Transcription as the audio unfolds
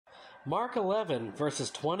Mark 11, verses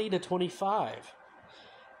 20 to 25.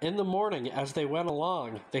 In the morning, as they went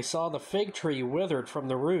along, they saw the fig tree withered from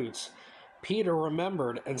the roots. Peter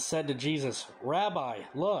remembered and said to Jesus, "Rabbi,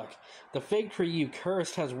 look, the fig tree you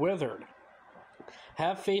cursed has withered."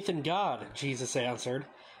 "Have faith in God," Jesus answered.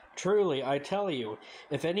 "Truly, I tell you,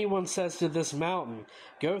 if anyone says to this mountain,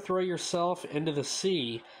 'Go throw yourself into the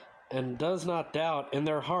sea,' and does not doubt in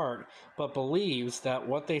their heart, but believes that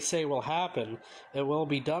what they say will happen, it will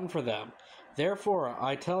be done for them. Therefore,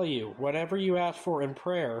 I tell you, whatever you ask for in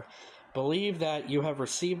prayer, believe that you have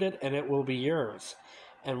received it and it will be yours.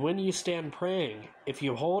 And when you stand praying, if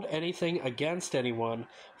you hold anything against anyone,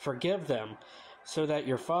 forgive them, so that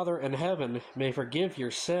your Father in heaven may forgive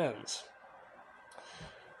your sins."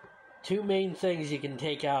 Two main things you can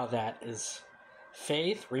take out of that is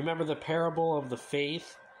faith. Remember the parable of the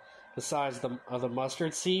faith the size of the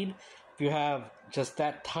mustard seed? If you have just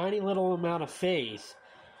that tiny little amount of faith,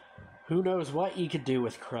 who knows what you could do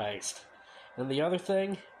with Christ. And the other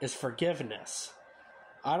thing is forgiveness.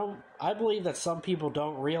 I believe that some people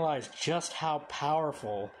don't realize just how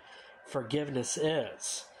powerful forgiveness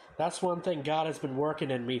is. That's one thing God has been working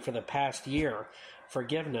in me for the past year,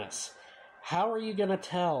 forgiveness. How are you going to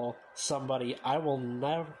tell somebody, I will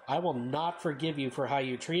not forgive you for how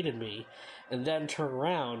you treated me, and then turn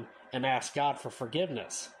around and ask God for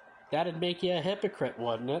forgiveness? That'd make you a hypocrite,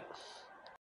 wouldn't it?